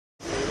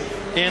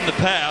In the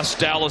past,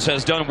 Dallas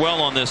has done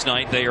well on this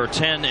night. They are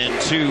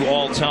 10-2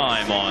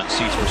 all-time on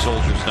Seats for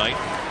Soldiers night,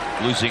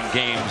 losing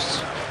games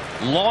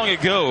long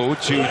ago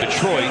to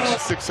Detroit.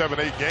 6, 7,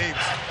 8 games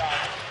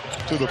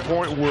to the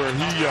point where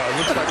he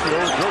looks like the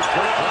old great.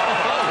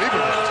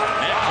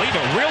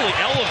 Cleveland really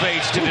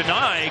elevates to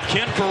deny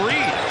Ken Fareed.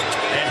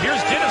 And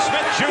here's Dennis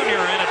Smith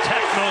Jr. in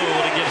attack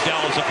mode and gives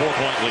Dallas a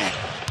 4-point lead.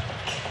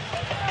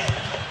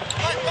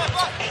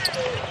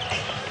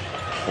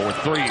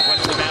 4-3,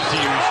 Wesley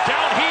Matthews.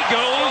 Down he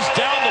goes,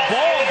 down the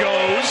ball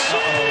goes.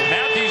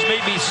 Matthews may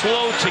be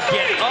slow to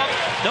get up.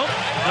 Nope,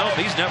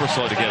 he's never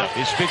slow to get up.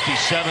 He's 57%,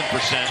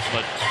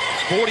 but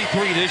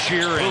 43 this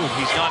year, and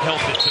he's not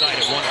helped it tonight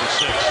at 1 for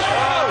 6.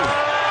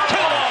 To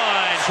the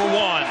line for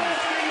 1.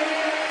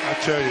 I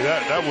tell you,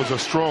 that was a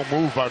strong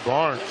move by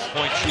Barnes.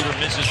 Point shooter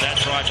misses that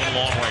try from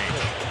long range.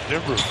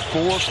 Denver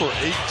 4 for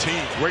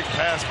 18. Great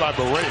pass by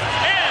Barea.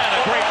 And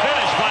a great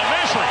finish by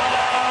Mishry.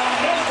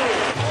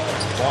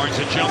 Barnes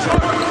a jumper.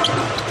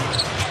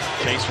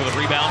 Chase for the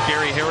rebound.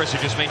 Gary Harris, who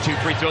just made 2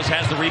 free throws,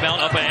 has the rebound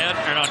up ahead.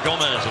 Hernan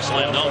Gomez, a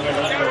slam dunk.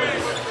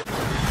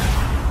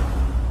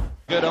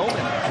 Good omen.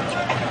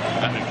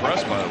 I'm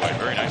impressed, by the way.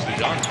 Very nicely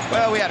done.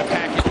 Well, we had a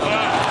package.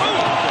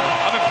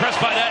 I'm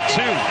impressed by that,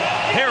 too.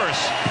 Harris,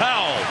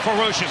 Powell,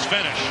 ferocious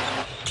finish.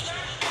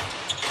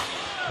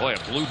 Boy, a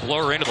blue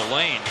blur into the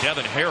lane.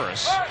 Devin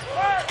Harris.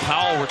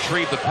 Powell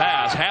retrieved the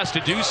pass, has to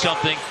do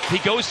something. He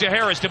goes to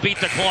Harris to beat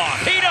the clock.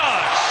 He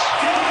does!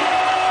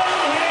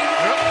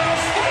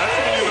 That's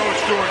when you know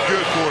it's doing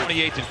good for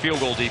you. 28th in field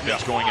goal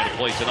defense going into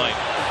play tonight.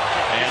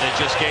 And it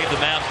just gave the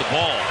Mavs the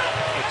ball.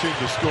 The team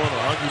is scoring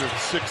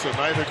 106 a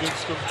night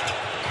against them.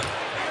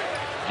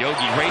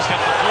 Yogi raced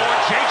up the floor.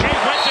 JJ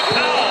went to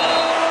Powell.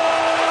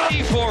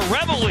 For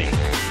Reveille.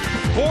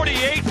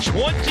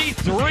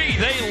 48-23.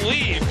 They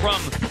lead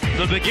from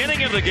the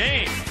beginning of the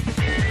game.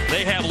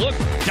 They have looked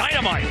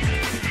dynamite.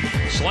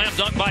 Slam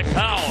dunk by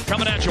Powell.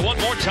 Coming at you one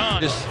more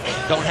time. Just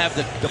don't have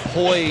the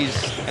poise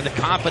and the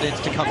confidence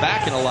to come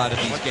back in a lot of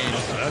these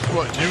games. That's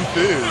what youth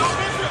is.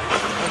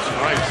 That's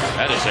nice.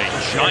 That is a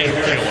giant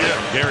takeaway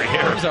from Gary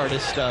Harris. These are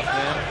this stuff,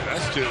 man.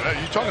 That's just,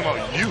 you're talking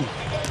about youth.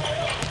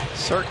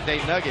 Certain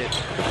day nugget.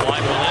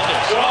 Blind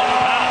Melendez.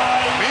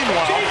 Oh,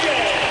 Meanwhile,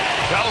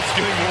 Dallas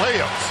getting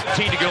layups.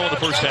 15 to go in the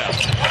first half.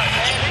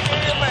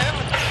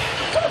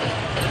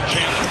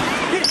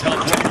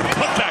 Chandler.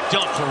 Put back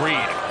dunk for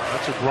Reed.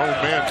 That's a grown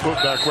man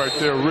putback right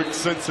there. Rick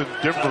Simpson,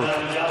 Denver,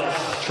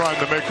 trying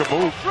to make a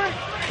move.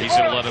 He's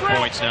at 11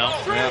 points now.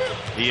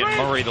 He and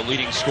Murray, the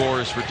leading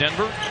scorers for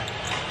Denver.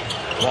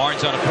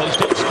 Barnes on a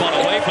post-up, spun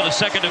away for the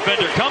second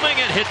defender coming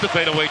and hit the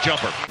fadeaway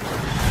jumper.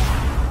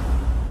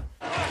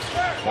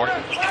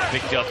 Martin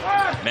picked up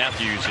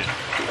Matthews in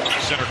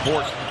center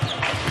court.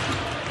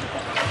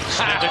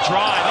 Smith to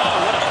drive. Oh,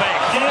 what a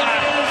fake.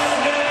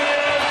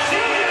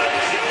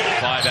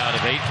 5 out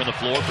of 8 from the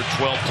floor for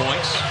 12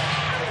 points.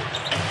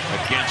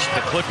 Against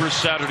the Clippers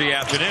Saturday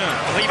afternoon.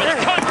 Cleveland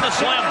cut the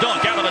slam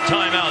dunk out of the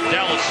timeout.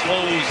 Dallas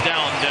slows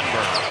down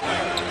Denver.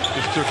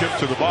 Just took him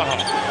to the bottom.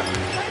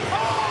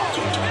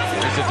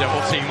 There's a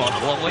double team on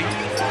Plumlee.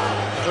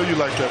 Oh, you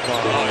like that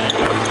bottom.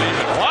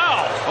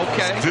 Wow.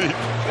 Okay. It's deep.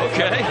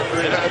 Okay.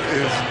 That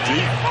is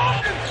deep.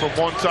 From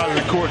one side of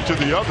the court to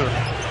the other.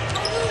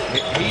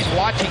 He's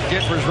watching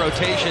Denver's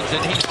rotations,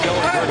 and he's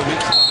showing where the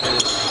weak spot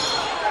is.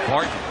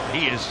 Barton,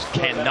 he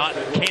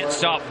can't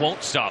stop,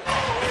 won't stop.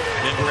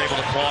 Denver able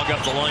to clog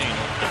up the lane.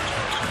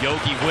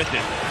 Yogi with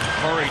it.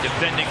 Murray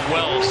defending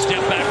well.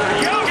 Step back for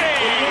Yogi!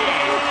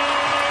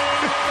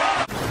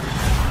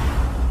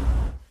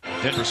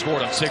 Denver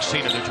scored on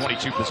 16 of their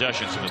 22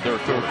 possessions in the third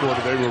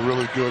quarter. They were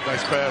really good.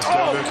 Nice pass,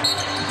 Devin.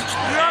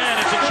 And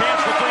it's a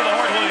chance for the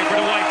hard way for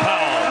Dwight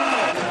Powell.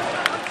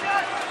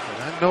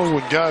 And I know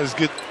when guys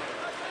get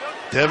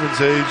Devin's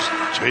age,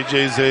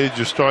 JJ's age,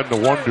 you're starting to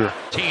wonder.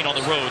 18 on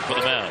the road for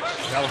the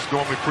Mavs. Dallas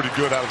normally pretty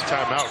good out of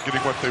timeout,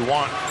 getting what they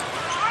want.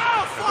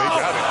 And they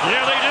got it.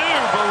 Yeah, they do.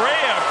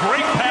 Barea,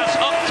 great pass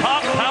up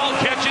top. Powell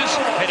catches,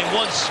 and in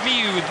one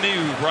smooth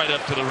move right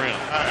up to the rim.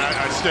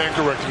 I stand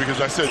corrected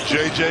because I said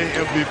JJ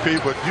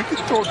MVP, but you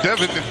can throw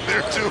Devin in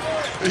there too.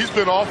 He's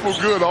been awful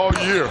good all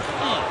year.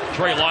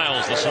 Trey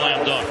Lyles, the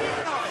slam dunk.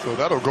 So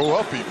that'll go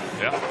up even.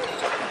 Yeah.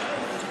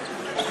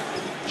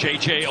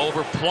 JJ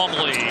over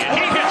Plumlee, and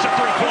he hits a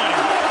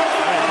three-pointer.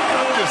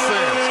 I'm just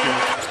saying,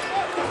 Skip.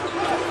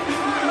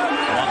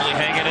 Plumlee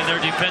hanging in there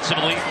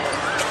defensively.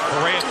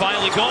 Barea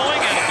finally going,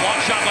 and a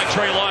block shot by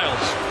Trey Lyles.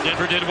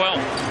 Denver did well.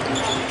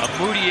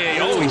 Amoutier,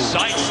 he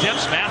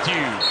sidesteps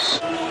Matthews.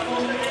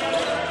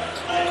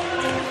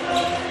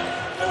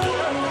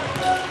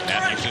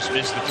 Matthews just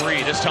missed the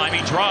three. This time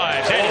he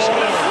drives, and he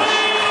scores.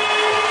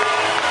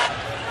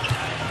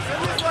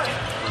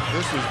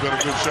 This has been a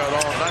good shot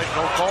all night,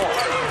 no call.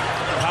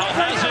 Powell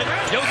has it.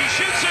 Yogi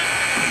shoots it.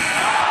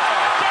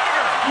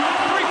 Dagger.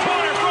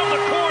 Three-pointer from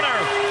the corner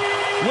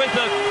with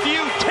a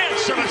few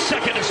tenths of a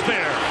second to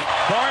spare.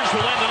 Barnes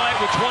will end the night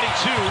with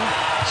 22.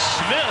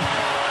 Smith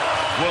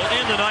will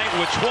end the night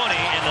with 20.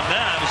 And the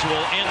Mavs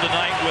will end the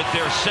night with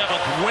their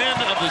 7th win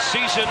of the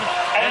season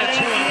and a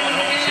 2-1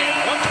 home season.